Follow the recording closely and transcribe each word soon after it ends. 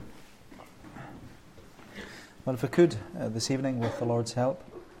Well, if we could, this evening, with the Lord's help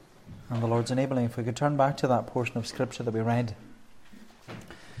and the Lord's enabling, if we could turn back to that portion of Scripture that we read.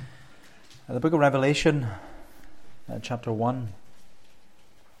 The book of Revelation, chapter 1.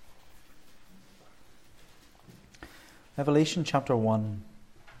 Revelation chapter 1,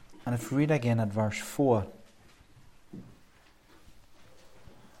 and if we read again at verse 4.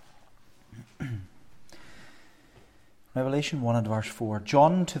 Revelation 1 and verse 4.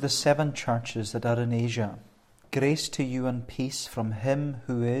 John, to the 7 churches that are in Asia, grace to you and peace from him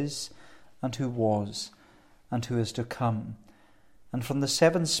who is, and who was, and who is to come, and from the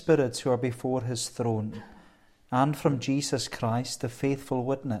 7 spirits who are before his throne, and from Jesus Christ, the faithful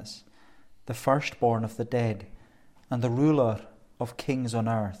witness, the firstborn of the dead, and the ruler of kings on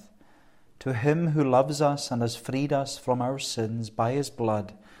earth. To him who loves us and has freed us from our sins by his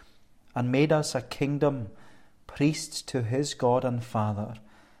blood, and made us a kingdom, priests to his God and Father,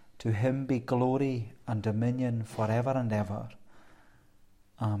 to him be glory and dominion forever and ever.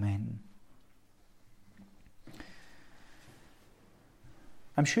 Amen.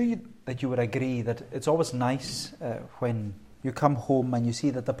 I'm sure that you would agree that it's always nice when you come home and you see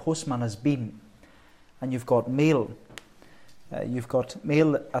that the postman has been and you've got mail. You've got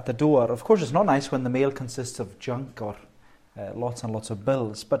mail at the door. Of course, it's not nice when the mail consists of junk or lots and lots of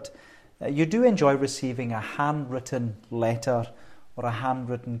bills, but you do enjoy receiving a handwritten letter or a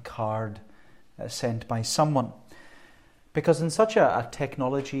handwritten card sent by someone. Because in such a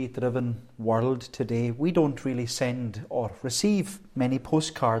technology-driven world today, we don't really send or receive many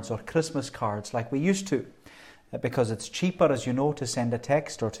postcards or Christmas cards like we used to. Because it's cheaper, as you know, to send a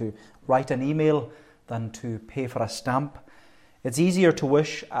text or to write an email than to pay for a stamp. It's easier to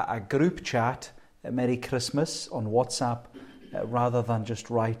wish a group chat a Merry Christmas on WhatsApp rather than just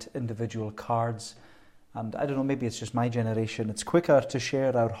write individual cards. And I don't know, maybe it's just my generation. It's quicker to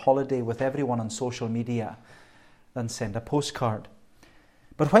share our holiday with everyone on social media than send a postcard.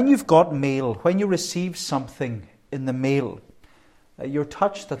 But when you've got mail, when you receive something in the mail, you're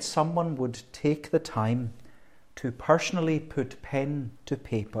touched that someone would take the time to personally put pen to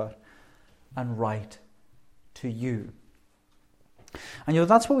paper and write to you. And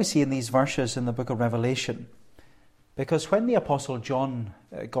that's what we see in these verses in the book of Revelation. Because when the Apostle John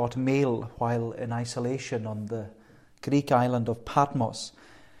got mail while in isolation on the Greek island of Patmos,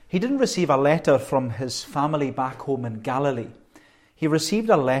 he didn't receive a letter from his family back home in Galilee. He received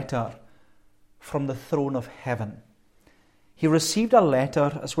a letter from the throne of heaven. He received a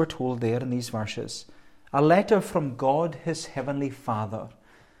letter, as we're told there in these verses, a letter from God, his heavenly Father,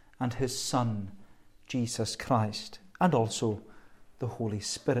 and his Son, Jesus Christ, and also the Holy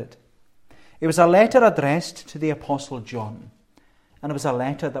Spirit. It was a letter addressed to the Apostle John, and it was a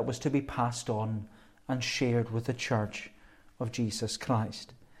letter that was to be passed on and shared with the Church of Jesus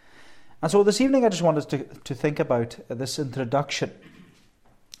Christ. And so this evening I just wanted to think about this introduction,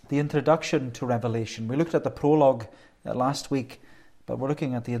 the introduction to Revelation. We looked at the prologue last week, but we're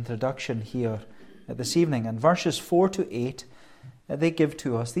looking at the introduction here this evening. And verses 4 to 8, they give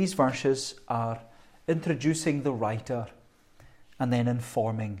to us, these verses are introducing the writer and then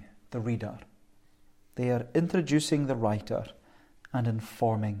informing the reader. They are introducing the writer and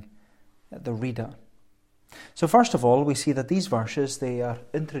informing the reader. So first of all, we see that these verses, they are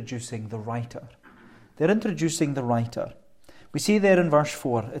introducing the writer. They're introducing the writer. We see there in verse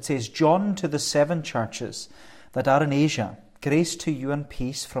 4, it says, John, to the 7 churches that are in Asia, grace to you and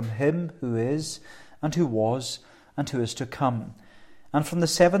peace from him who is, and who was, and who is to come, and from the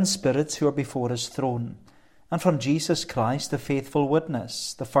 7 spirits who are before his throne, and from Jesus Christ, the faithful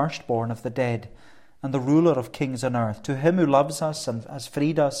witness, the firstborn of the dead, and the ruler of kings on earth, to him who loves us and has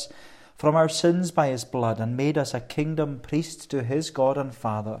freed us from our sins by his blood, and made us a kingdom, priests to his God and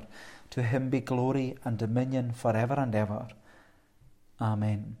Father. To him be glory and dominion forever and ever.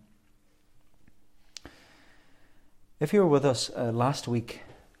 Amen. If you were with us last week,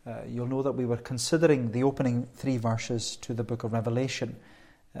 you'll know that we were considering the opening 3 verses to the book of Revelation.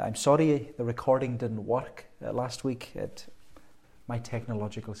 I'm sorry the recording didn't work last week. My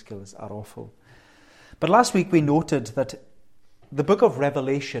technological skills are awful. But last week we noted that the book of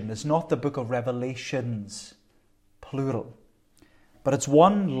Revelation is not the book of Revelations, plural, but it's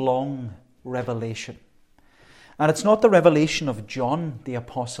one long revelation. And it's not the revelation of John the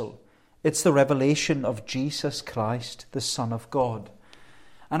Apostle, it's the revelation of Jesus Christ, the Son of God.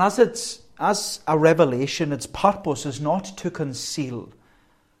 And as a revelation, its purpose is not to conceal,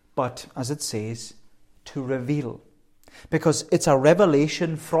 but, as it says, to reveal. Because it's a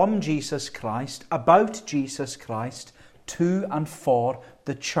revelation from Jesus Christ, about Jesus Christ, to and for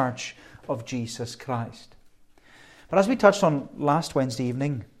the Church of Jesus Christ. But as we touched on last Wednesday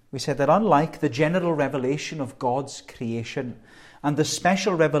evening, We said that unlike the general revelation of God's creation and the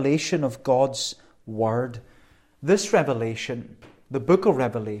special revelation of God's Word, this revelation, the book of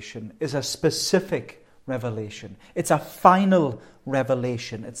Revelation, is a specific revelation. It's a final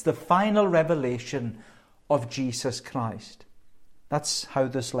revelation. It's the final revelation of Jesus Christ. That's how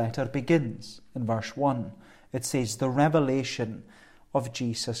this letter begins in verse 1. It says, the revelation of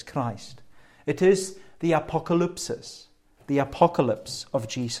Jesus Christ. It is the apocalypsis, the apocalypse of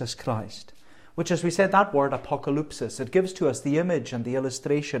Jesus Christ. Which, as we said, that word apocalypsis, it gives to us the image and the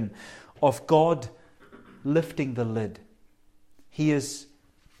illustration of God lifting the lid. He is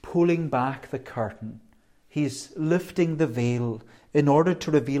pulling back the curtain. He's lifting the veil in order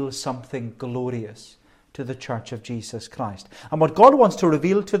to reveal something glorious to the church of Jesus Christ. And what God wants to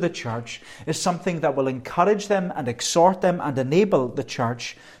reveal to the church is something that will encourage them and exhort them and enable the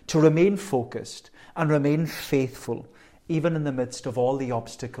church to remain focused and remain faithful, even in the midst of all the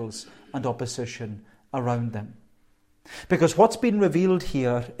obstacles and opposition around them. Because what's been revealed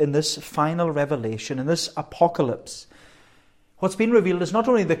here in this final revelation, in this apocalypse, what's been revealed is not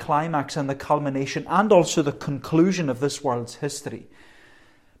only the climax and the culmination and also the conclusion of this world's history,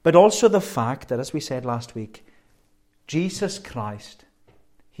 but also the fact that, as we said last week, Jesus Christ,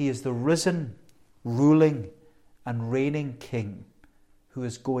 He is the risen, ruling and reigning King who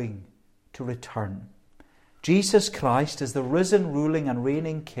is going to return. Jesus Christ is the risen, ruling and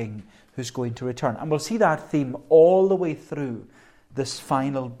reigning King who's going to return. And we'll see that theme all the way through this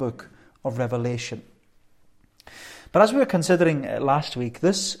final book of Revelation. But as we were considering last week,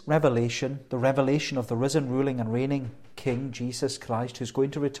 this revelation, the revelation of the risen, ruling and reigning King, Jesus Christ, who's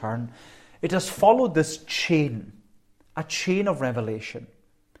going to return, it has followed this chain, a chain of revelation.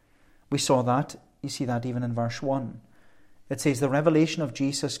 We saw that, you see that even in verse 1. It says, the revelation of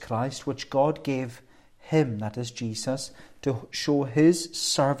Jesus Christ, which God gave Him, that is Jesus, to show His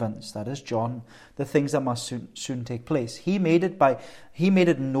servants, that is John, the things that must soon take place. He made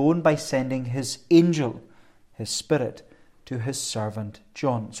it known by sending His angel, His Spirit, to His servant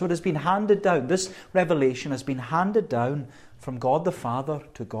John. So it has been handed down. This revelation has been handed down from God the Father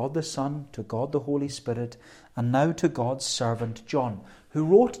to God the Son to God the Holy Spirit and now to God's servant John, who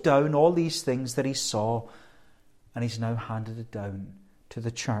wrote down all these things that he saw, and he's now handed it down to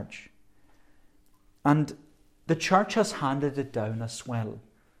the church. And the church has handed it down as well.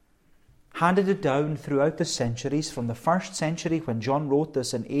 Handed it down throughout the centuries, from the first century when John wrote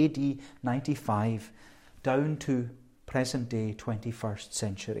this in AD 95, down to present day 21st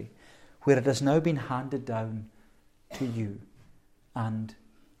century, where it has now been handed down to you and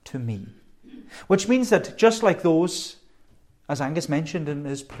to me. Which means that just like those, as Angus mentioned in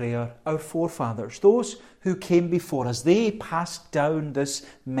his prayer, our forefathers, those who came before us, they passed down this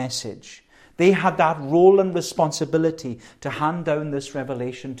message. They had that role and responsibility to hand down this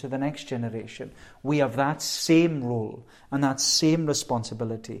revelation to the next generation. We have that same role and that same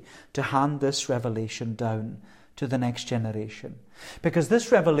responsibility to hand this revelation down to the next generation. Because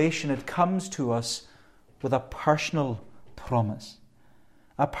this revelation, it comes to us with a personal promise.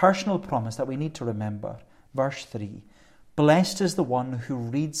 A personal promise that we need to remember. Verse 3, blessed is the one who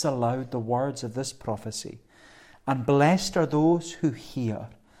reads aloud the words of this prophecy, and blessed are those who hear,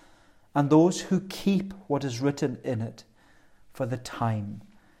 and those who keep what is written in it, for the time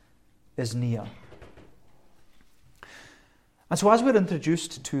is near. And so as we're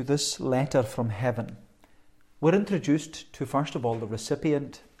introduced to this letter from heaven, we're introduced to, first of all, the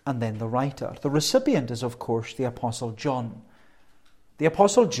recipient and then the writer. The recipient is, of course, the Apostle John. The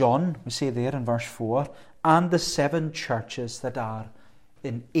Apostle John, we say there in verse 4, and the 7 churches that are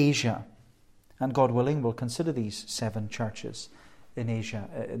in Asia. And God willing, we'll consider these 7 churches in Asia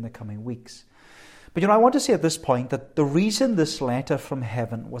in the coming weeks. But I want to say at this point that the reason this letter from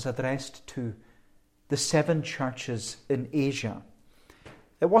heaven was addressed to the 7 churches in Asia,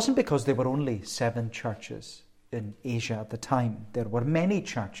 it wasn't because there were only 7 churches in Asia at the time. There were many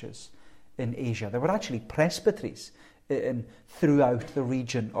churches in Asia. There were actually presbyteries throughout the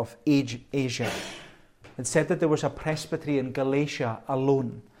region of Asia. It said that there was a presbytery in Galatia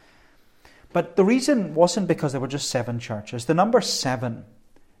alone. But the reason wasn't because there were just 7 churches. The number 7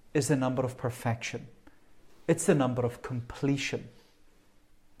 is the number of perfection. It's the number of completion.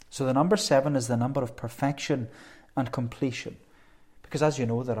 So the number 7 is the number of perfection and completion. Because as you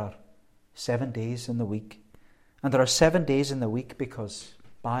know, there are 7 days in the week. And there are 7 days in the week because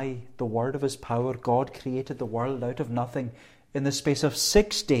by the word of His power, God created the world out of nothing in the space of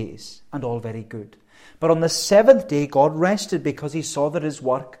 6 days, and all very good. But on the 7th day, God rested because He saw that His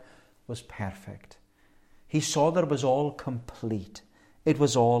work was perfect. He saw that it was all complete. It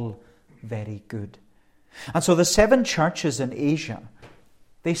was all very good. And so the 7 churches in Asia,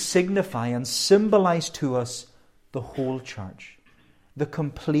 They signify and symbolize to us the whole church, the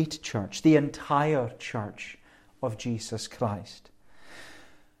complete church, the entire church of Jesus Christ.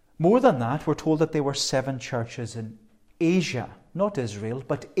 More than that, we're told that there were 7 churches in Asia, not Israel,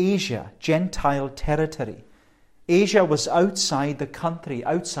 but Asia, Gentile territory. Asia was outside the country,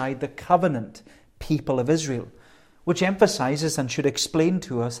 outside the covenant people of Israel, which emphasizes and should explain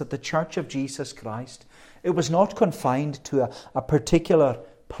to us that the church of Jesus Christ, it was not confined to a particular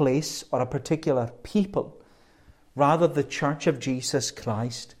place or a particular people. Rather, the church of Jesus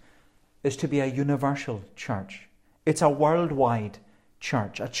Christ is to be a universal church. It's a worldwide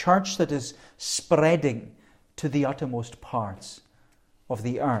church, a church that is spreading to the uttermost parts of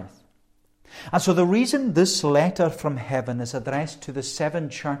the earth. And so the reason this letter from heaven is addressed to the 7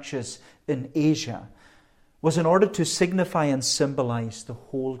 churches in Asia was in order to signify and symbolize the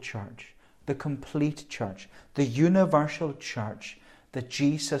whole church, the complete church, the universal church that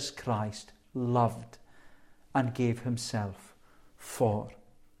Jesus Christ loved and gave himself for.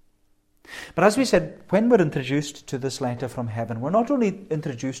 But as we said, when we're introduced to this letter from heaven, we're not only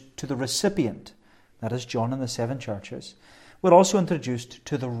introduced to the recipient, that is John and the 7 churches, we're also introduced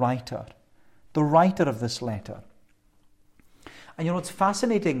to the writer of this letter. And it's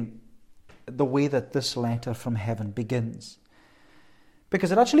fascinating the way that this letter from heaven begins.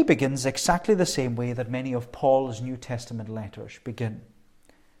 Because it actually begins exactly the same way that many of Paul's New Testament letters begin.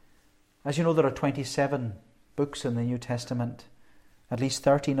 As you know, there are 27 books in the New Testament. At least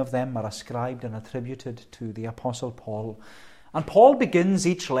 13 of them are ascribed and attributed to the Apostle Paul. And Paul begins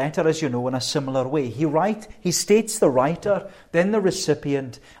each letter, as you know, in a similar way. He states the writer, then the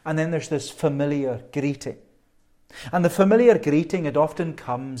recipient, and then there's this familiar greeting. And the familiar greeting, it often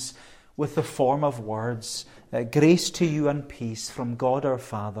comes with the form of words, grace to you and peace from God our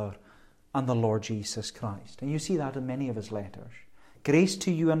Father and the Lord Jesus Christ. And you see that in many of his letters. Grace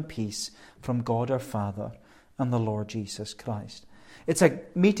to you and peace from God our Father and the Lord Jesus Christ. It's a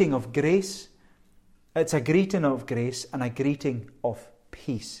meeting of grace. It's a greeting of grace and a greeting of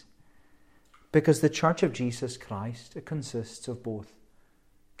peace. Because the church of Jesus Christ, it consists of both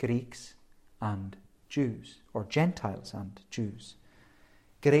Greeks and Jews, or Gentiles and Jews.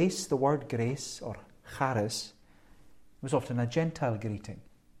 Grace, the word grace, or charis, was often a Gentile greeting.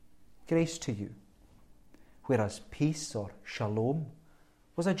 Grace to you. Whereas peace, or shalom,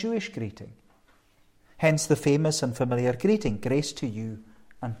 was a Jewish greeting. Hence the famous and familiar greeting, grace to you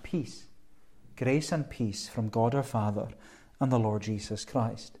and peace. Grace and peace from God our Father and the Lord Jesus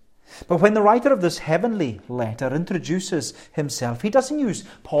Christ. But when the writer of this heavenly letter introduces himself, he doesn't use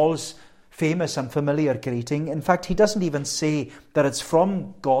Paul's famous and familiar greeting. In fact, he doesn't even say that it's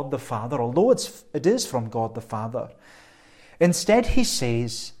from God the Father, although it is from God the Father. Instead, he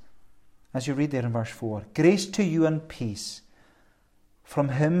says, as you read there in verse 4, grace to you and peace from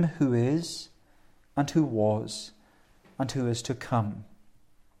him who is and who was and who is to come.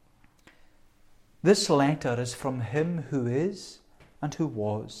 This letter is from him who is and who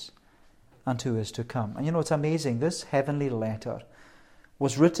was and who is to come. And it's amazing. This heavenly letter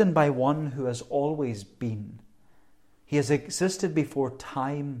was written by one who has always been. He has existed before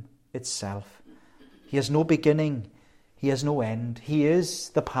time itself. He has no beginning. He has no end. He is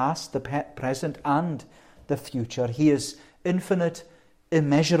the past, the present, and the future. He is infinite,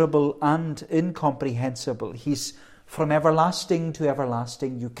 immeasurable, and incomprehensible. He's from everlasting to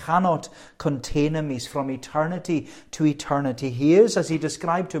everlasting. You cannot contain him. He's from eternity to eternity. He is, as he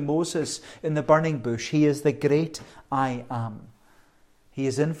described to Moses in the burning bush, he is the great I am. He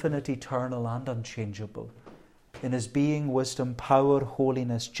is infinite, eternal, and unchangeable in his being, wisdom, power,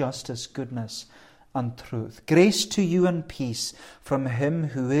 holiness, justice, goodness, and truth. Grace to you and peace from him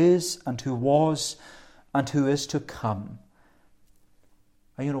who is and who was and who is to come.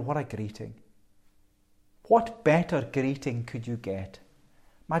 And what a greeting. What better greeting could you get?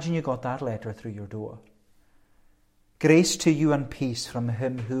 Imagine you got that letter through your door. Grace to you and peace from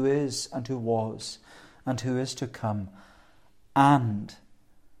him who is and who was and who is to come, and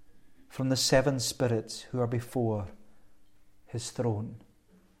from the 7 spirits who are before his throne.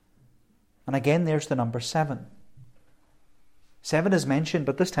 And again, there's the number 7. 7 is mentioned,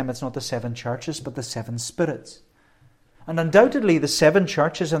 but this time it's not the 7 churches, but the 7 spirits. And undoubtedly the 7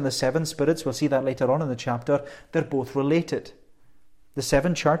 churches and the 7 spirits, we'll see that later on in the chapter, they're both related. The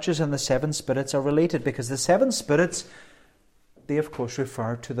 7 churches and the 7 spirits are related because the 7 spirits, they of course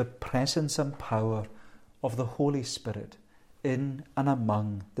refer to the presence and power of the Holy Spirit in and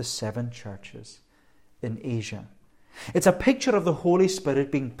among the 7 churches in Asia. It's a picture of the Holy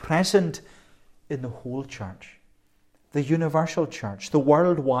Spirit being present in the whole church, the universal church, the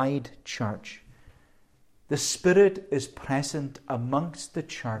worldwide church. The Spirit is present amongst the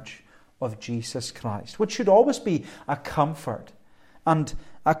church of Jesus Christ, which should always be a comfort and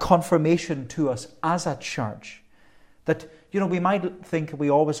a confirmation to us as a church. That, we might think we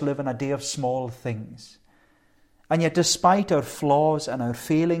always live in a day of small things. And yet, despite our flaws and our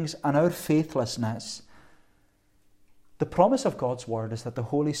failings and our faithlessness, the promise of God's Word is that the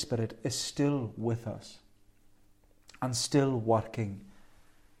Holy Spirit is still with us and still working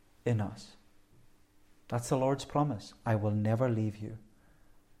in us. That's the Lord's promise. I will never leave you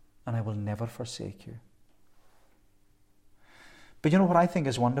and I will never forsake you. But what I think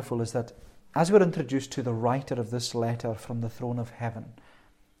is wonderful is that as we're introduced to the writer of this letter from the throne of heaven,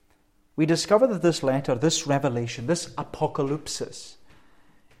 we discover that this letter, this revelation, this apocalypsis,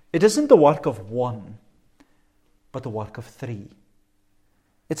 it isn't the work of one, but the work of three.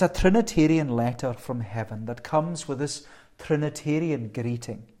 It's a Trinitarian letter from heaven that comes with this Trinitarian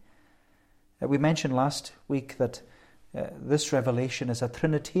greeting. We mentioned last week that this revelation is a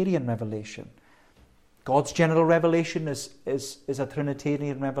Trinitarian revelation. God's general revelation is a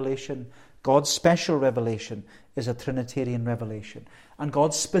Trinitarian revelation. God's special revelation is a Trinitarian revelation. And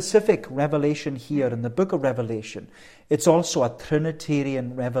God's specific revelation here in the book of Revelation, it's also a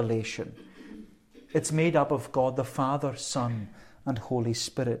Trinitarian revelation. It's made up of God the Father, Son, and Holy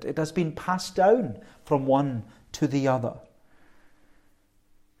Spirit. It has been passed down from one to the other.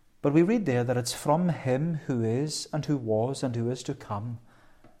 But we read there that it's from Him who is and who was and who is to come,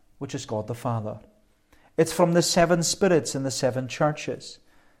 which is God the Father. It's from the seven spirits in the seven churches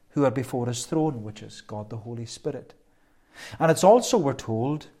who are before His throne, which is God the Holy Spirit. And it's also, we're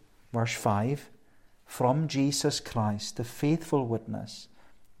told, verse 5, from Jesus Christ, the faithful witness,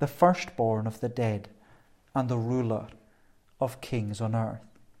 the firstborn of the dead, and the ruler of kings on earth.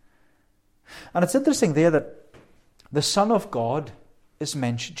 And it's interesting there that the Son of God is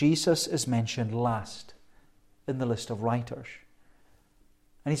mentioned, Jesus is mentioned last in the list of writers.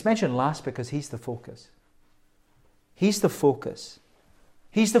 And He's mentioned last because He's the focus. He's the focus.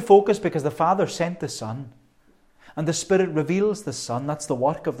 He's the focus because the Father sent the Son, and the Spirit reveals the Son. That's the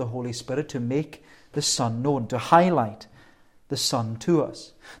work of the Holy Spirit, to make the Son known, to highlight the Son to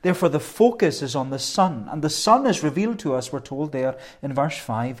us. Therefore, the focus is on the Son, and the Son is revealed to us, we're told there in verse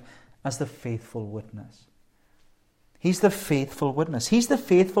 5, as the faithful witness. He's the faithful witness. He's the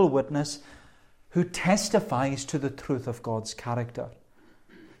faithful witness who testifies to the truth of God's character.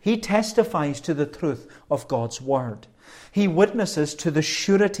 He testifies to the truth of God's Word. He witnesses to the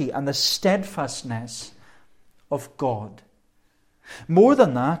surety and the steadfastness of God. More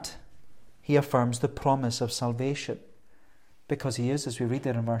than that, he affirms the promise of salvation, because he is, as we read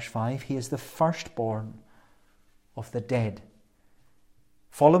there in verse 5, he is the firstborn of the dead.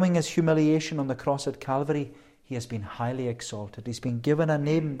 Following his humiliation on the cross at Calvary, he has been highly exalted. He's been given a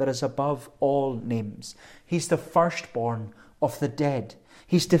name that is above all names. He's the firstborn of the dead.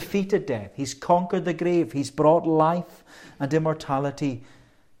 He's defeated death. He's conquered the grave. He's brought life and immortality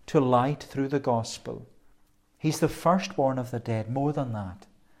to light through the gospel. He's the firstborn of the dead. More than that,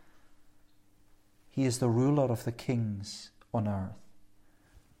 he is the ruler of the kings on earth.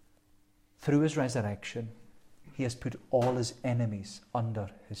 Through his resurrection, he has put all his enemies under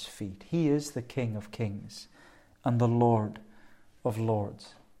his feet. He is the King of kings and the Lord of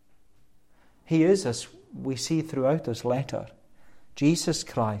lords. He is, as we see throughout this letter, Jesus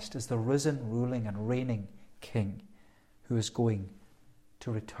Christ is the risen, ruling and reigning King who is going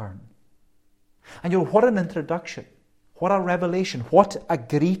to return. And what an introduction, what a revelation, what a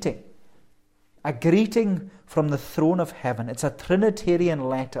greeting. A greeting from the throne of heaven. It's a Trinitarian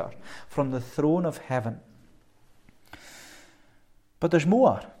letter from the throne of heaven. But there's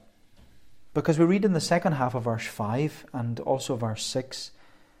more, because we read in the second half of verse 5 and also verse 6,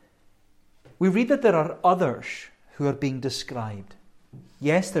 we read that there are others who are being described.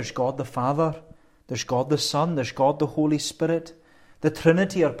 Yes, there's God the Father, there's God the Son, there's God the Holy Spirit. The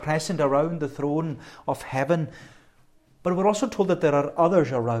Trinity are present around the throne of heaven. But we're also told that there are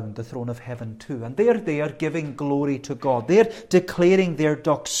others around the throne of heaven too. And they're there giving glory to God. They're declaring their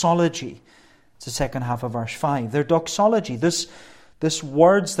doxology. It's the second half of verse 5. Their doxology, this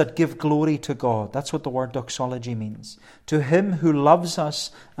words that give glory to God. That's what the word doxology means. To Him who loves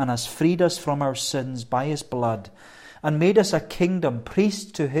us and has freed us from our sins by His blood, and made us a kingdom,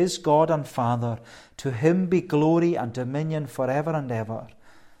 priests to His God and Father. To Him be glory and dominion forever and ever.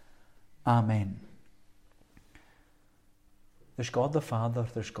 Amen. There's God the Father,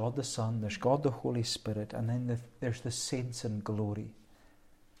 there's God the Son, there's God the Holy Spirit, and then there's the saints in glory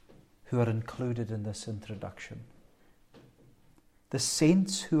who are included in this introduction. The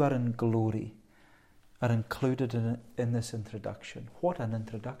saints who are in glory are included in this introduction. What an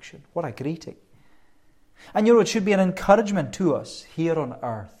introduction. What a greeting. And it should be an encouragement to us here on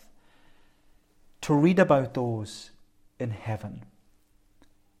earth to read about those in heaven,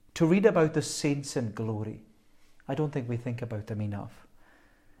 to read about the saints in glory. I don't think we think about them enough.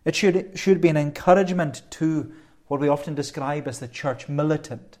 It should be an encouragement to what we often describe as the church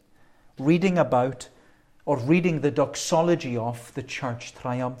militant, reading about or reading the doxology of the church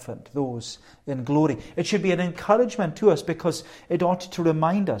triumphant, those in glory. It should be an encouragement to us because it ought to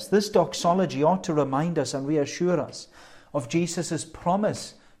remind us, this doxology ought to remind us and reassure us of Jesus'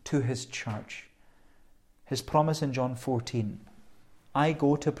 promise to his church. His promise in John 14, I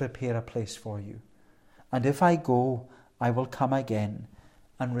go to prepare a place for you, and if I go, I will come again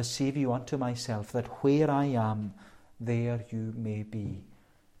and receive you unto myself, that where I am, there you may be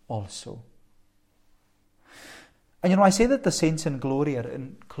also. And I say that the saints in glory are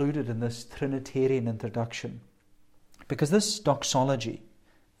included in this Trinitarian introduction because this doxology,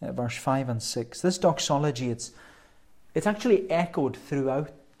 verse 5 and 6, this doxology, it's actually echoed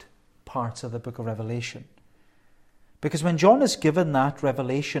throughout parts of the book of Revelation. Because when John is given that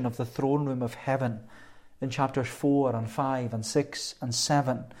revelation of the throne room of heaven in chapters 4 and 5 and 6 and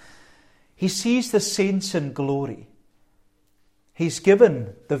 7, he sees the saints in glory. He's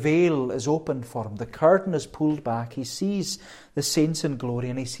given, the veil is opened for him, the curtain is pulled back. He sees the saints in glory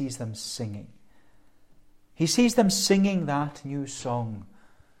and he sees them singing. He sees them singing that new song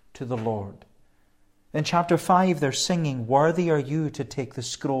to the Lord. In chapter 5 they're singing, worthy are you to take the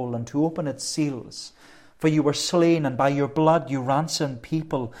scroll and to open its seals. For you were slain, and by your blood you ransomed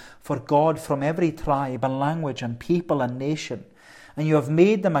people for God from every tribe and language and people and nation. And you have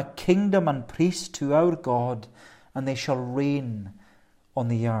made them a kingdom and priests to our God, and they shall reign on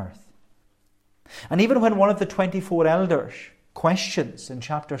the earth. And even when one of the 24 elders questions in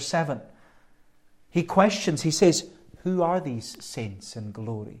chapter 7, he says, who are these saints in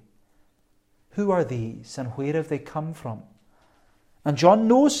glory? Who are these, and where have they come from? And John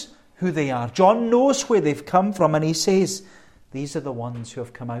knows who they are. John knows where they've come from, and he says, these are the ones who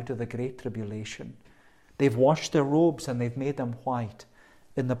have come out of the great tribulation. They've washed their robes and they've made them white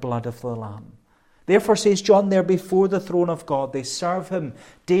in the blood of the Lamb. Therefore, says John, they're before the throne of God. They serve him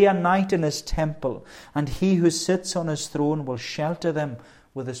day and night in his temple, and he who sits on his throne will shelter them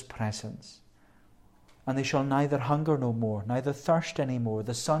with his presence. And they shall neither hunger no more, neither thirst any more.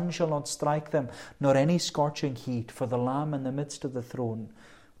 The sun shall not strike them, nor any scorching heat, for the Lamb in the midst of the throne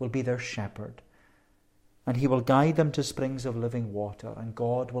will be their shepherd, and he will guide them to springs of living water, and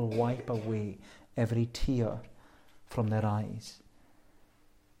God will wipe away every tear from their eyes.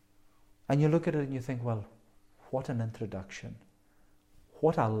 And you look at it and you think, well, what an introduction.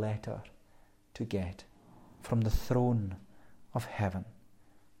 What a letter to get from the throne of heaven.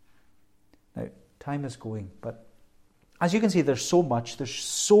 Now, time is going, but as you can see, there's so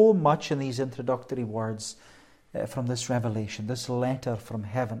much in these introductory words from this revelation, this letter from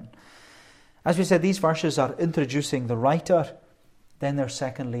heaven. As we said, these verses are introducing the writer, then they're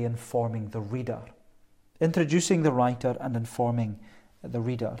secondly informing the reader. Introducing the writer and informing the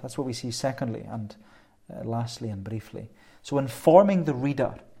reader. That's what we see secondly and lastly and briefly. So informing the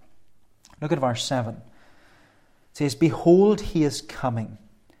reader. Look at verse 7. It says, behold, he is coming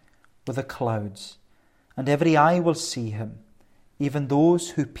with the clouds, and every eye will see him, even those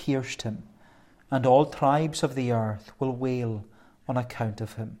who pierced him. And all tribes of the earth will wail on account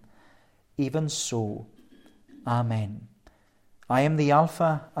of him. Even so, Amen. I am the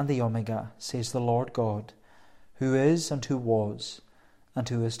Alpha and the Omega, says the Lord God, who is and who was and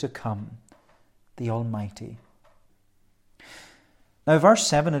who is to come, the Almighty. Now, verse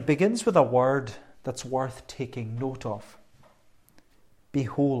 7, it begins with a word that's worth taking note of.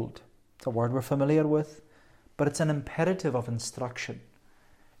 Behold, it's a word we're familiar with, but it's an imperative of instruction.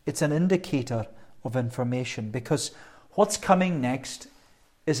 It's an indicator of information, because what's coming next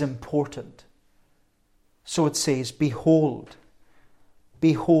is important. So it says, behold.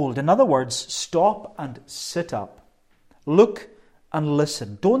 Behold. In other words, stop and sit up. Look and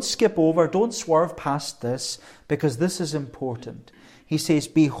listen. Don't skip over, don't swerve past this, because this is important. He says,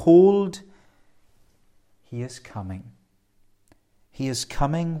 behold, he is coming. He is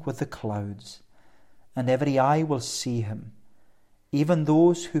coming with the clouds, and every eye will see him, even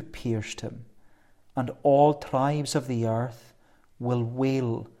those who pierced him. And all tribes of the earth will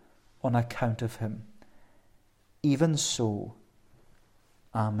wail on account of him. Even so,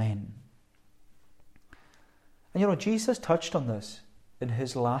 Amen. And Jesus touched on this in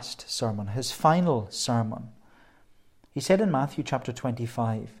his last sermon, his final sermon. He said in Matthew chapter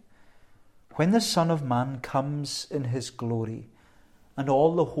 25, when the Son of Man comes in his glory, and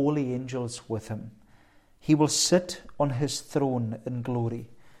all the holy angels with him, he will sit on his throne in glory.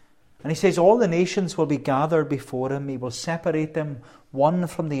 And he says all the nations will be gathered before him. He will separate them one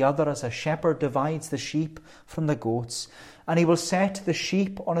from the other as a shepherd divides the sheep from the goats. And he will set the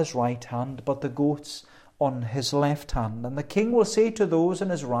sheep on his right hand, but the goats on his left hand. And the king will say to those on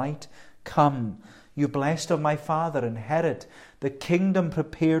his right, Come, you blessed of my Father, inherit the kingdom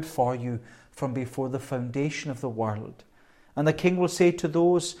prepared for you from before the foundation of the world. And the king will say to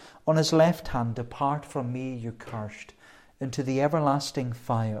those on his left hand, Depart from me, you cursed, into the everlasting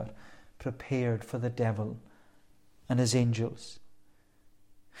fire prepared for the devil and his angels.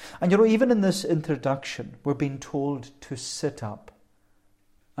 And even in this introduction, we're being told to sit up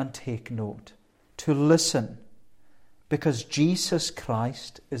and take note, to listen, because Jesus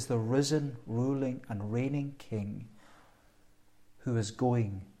Christ is the risen, ruling and reigning King who is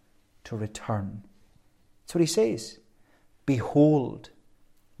going to return. That's what he says. Behold,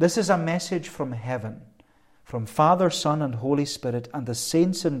 this is a message from heaven, from Father, Son, and Holy Spirit, and the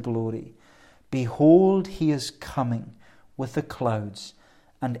saints in glory. Behold, he is coming with the clouds,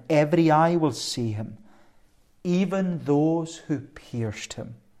 and every eye will see him, even those who pierced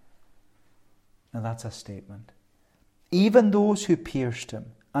him. Now that's a statement. Even those who pierced him,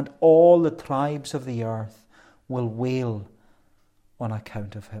 and all the tribes of the earth will wail on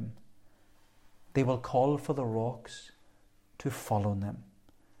account of him. They will call for the rocks to follow them.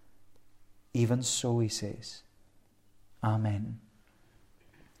 Even so, he says, Amen.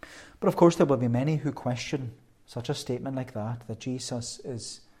 But of course there will be many who question such a statement like that Jesus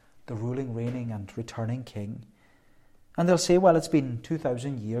is the ruling, reigning and returning King. And they'll say, well, it's been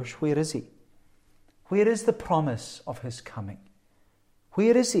 2,000 years. Where is he? Where is the promise of his coming?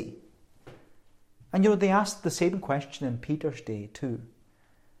 Where is he? And they asked the same question in Peter's day too.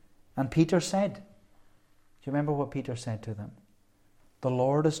 And Peter said, do you remember what Peter said to them? The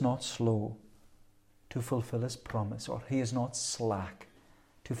Lord is not slow to fulfill his promise, or he is not slack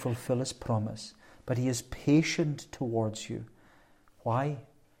to fulfill his promise, but he is patient towards you. Why?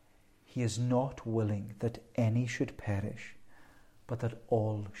 He is not willing that any should perish, but that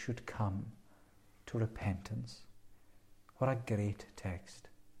all should come to repentance. What a great text.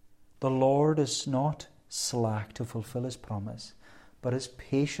 The Lord is not slack to fulfill his promise, but is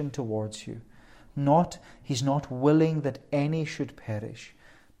patient towards you. He's not willing that any should perish,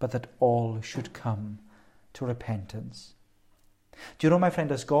 but that all should come to repentance. Do you know, my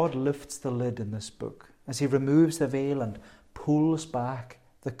friend, as God lifts the lid in this book, as he removes the veil and pulls back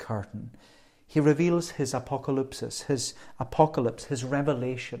the curtain, he reveals his apocalypse, his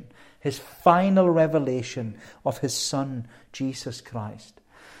revelation, his final revelation of his Son, Jesus Christ.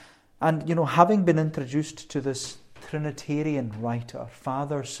 And, having been introduced to this Trinitarian writer,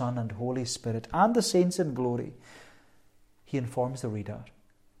 Father, Son, and Holy Spirit, and the saints in glory, he informs the reader.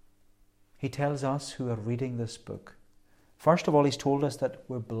 He tells us who are reading this book. First of all, he's told us that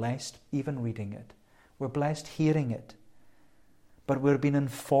we're blessed even reading it. We're blessed hearing it. But we're being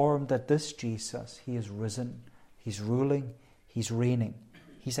informed that this Jesus, he is risen, he's ruling, he's reigning,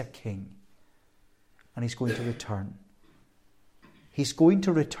 he's a king, and he's going to return. He's going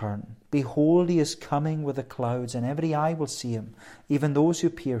to return. Behold, he is coming with the clouds, and every eye will see him, even those who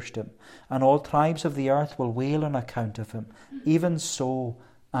pierced him, and all tribes of the earth will wail on account of him. Even so,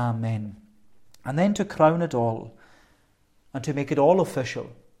 Amen. And then to crown it all, and to make it all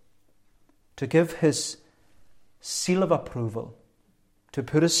official, to give his seal of approval, to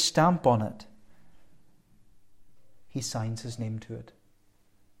put his stamp on it, he signs his name to it.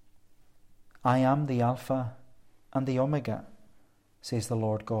 I am the Alpha and the Omega, says the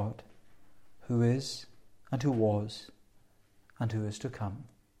Lord God, who is and who was and who is to come,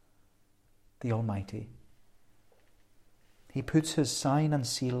 the Almighty. He puts his sign and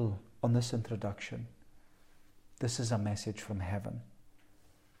seal on this introduction. This is a message from heaven.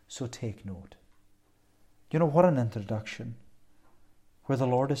 So take note. What an introduction, where the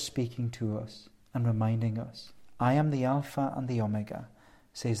Lord is speaking to us and reminding us, I am the Alpha and the Omega,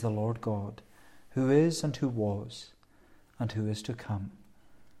 says the Lord God, who is and who was and who is to come,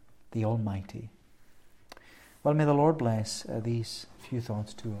 the Almighty. Well, may the Lord bless these few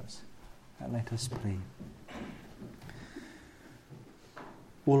thoughts to us. Let us pray.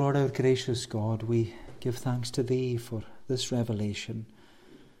 O Lord, our gracious God, we give thanks to Thee for this revelation.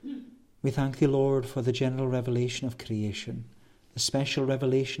 We thank Thee, Lord, for the general revelation of creation, the special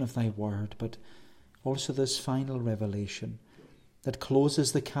revelation of Thy Word, but also this final revelation that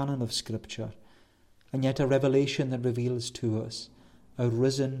closes the canon of Scripture, and yet a revelation that reveals to us our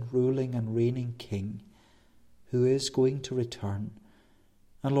risen, ruling and reigning King, who is going to return.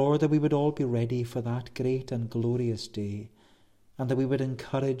 And Lord, that we would all be ready for that great and glorious day, and that we would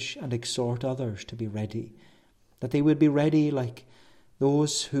encourage and exhort others to be ready, that they would be ready like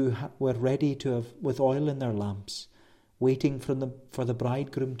those who were ready to have, with oil in their lamps, waiting for the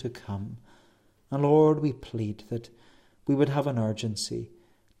bridegroom to come. And Lord, we plead that we would have an urgency,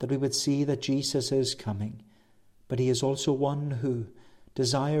 that we would see that Jesus is coming, but he is also one who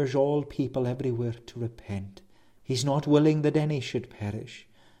desires all people everywhere to repent. He's not willing that any should perish,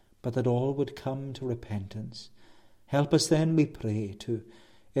 but that all would come to repentance. Help us then, we pray, to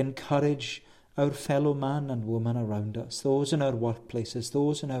encourage our fellow man and woman around us, those in our workplaces,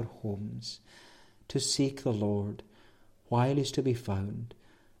 those in our homes, to seek the Lord while he is to be found,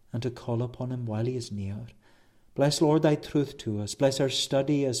 and to call upon him while he is near. Bless, Lord, thy truth to us. Bless our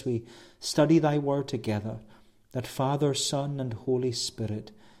study as we study thy word together, that Father, Son, and Holy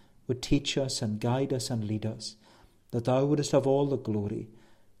Spirit would teach us and guide us and lead us, that thou wouldest have all the glory,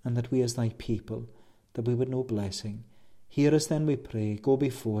 and that we as thy people, that we would know blessing. Hear us then, we pray. Go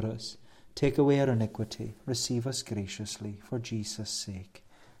before us. Take away our iniquity. Receive us graciously, for Jesus' sake.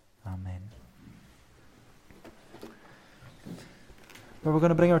 Amen. Well, we're going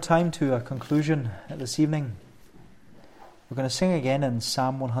to bring our time to a conclusion this evening. We're going to sing again in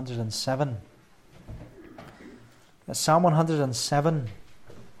Psalm 107. Psalm 107,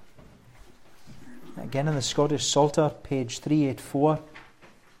 again in the Scottish Psalter, page 384.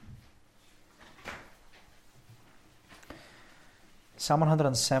 Psalm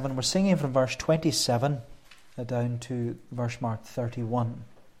 107, we're singing from verse 27 down to verse mark 31.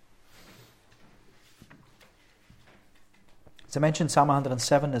 As I mentioned, Psalm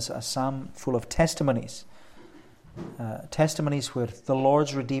 107 is a psalm full of testimonies. Testimonies where the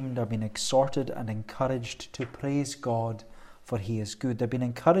Lord's redeemed are being exhorted and encouraged to praise God, for he is good. They've been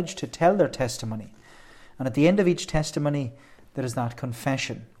encouraged to tell their testimony. And at the end of each testimony, there is that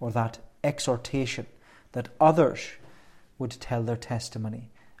confession or that exhortation that others would tell their testimony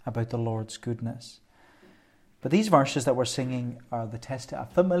about the Lord's goodness. But these verses that we're singing are a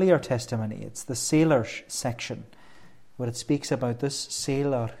familiar testimony. It's the sailors section, where it speaks about this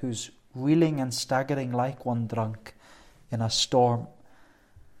sailor who's reeling and staggering like one drunk in a storm,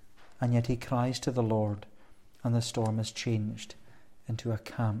 and yet he cries to the Lord, and the storm is changed into a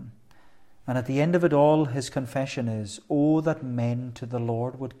calm. And at the end of it all, his confession is, "Oh, that men to the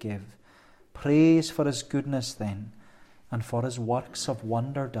Lord would give praise for his goodness then, and for his works of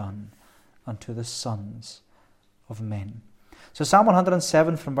wonder done unto the sons of men." So Psalm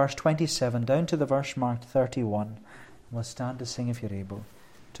 107 from verse 27 down to the verse marked 31. We'll stand to sing, if you're able,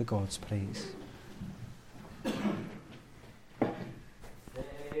 to God's praise.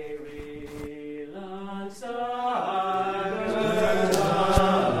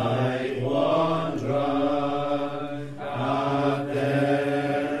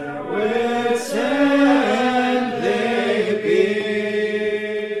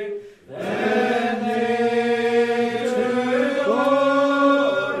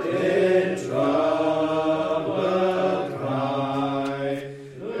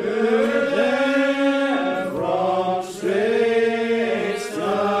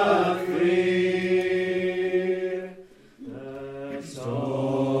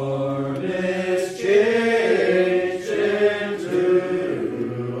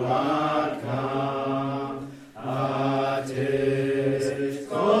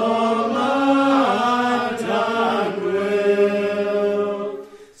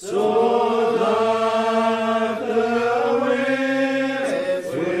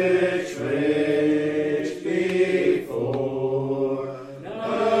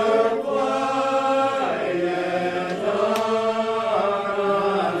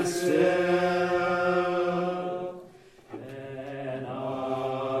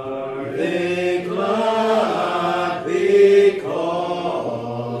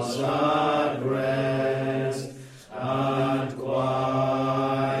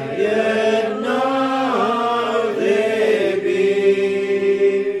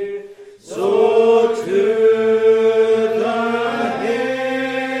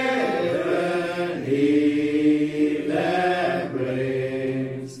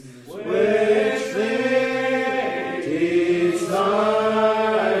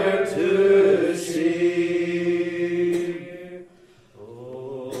 Desire to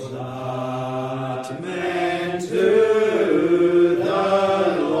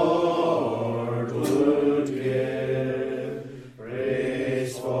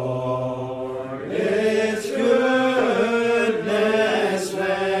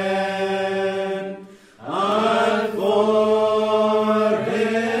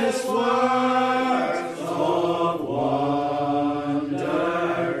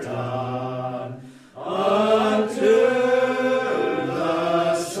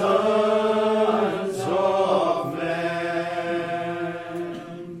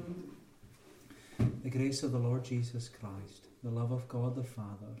of God the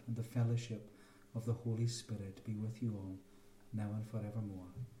Father and the fellowship of the Holy Spirit be with you all, now and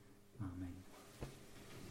forevermore.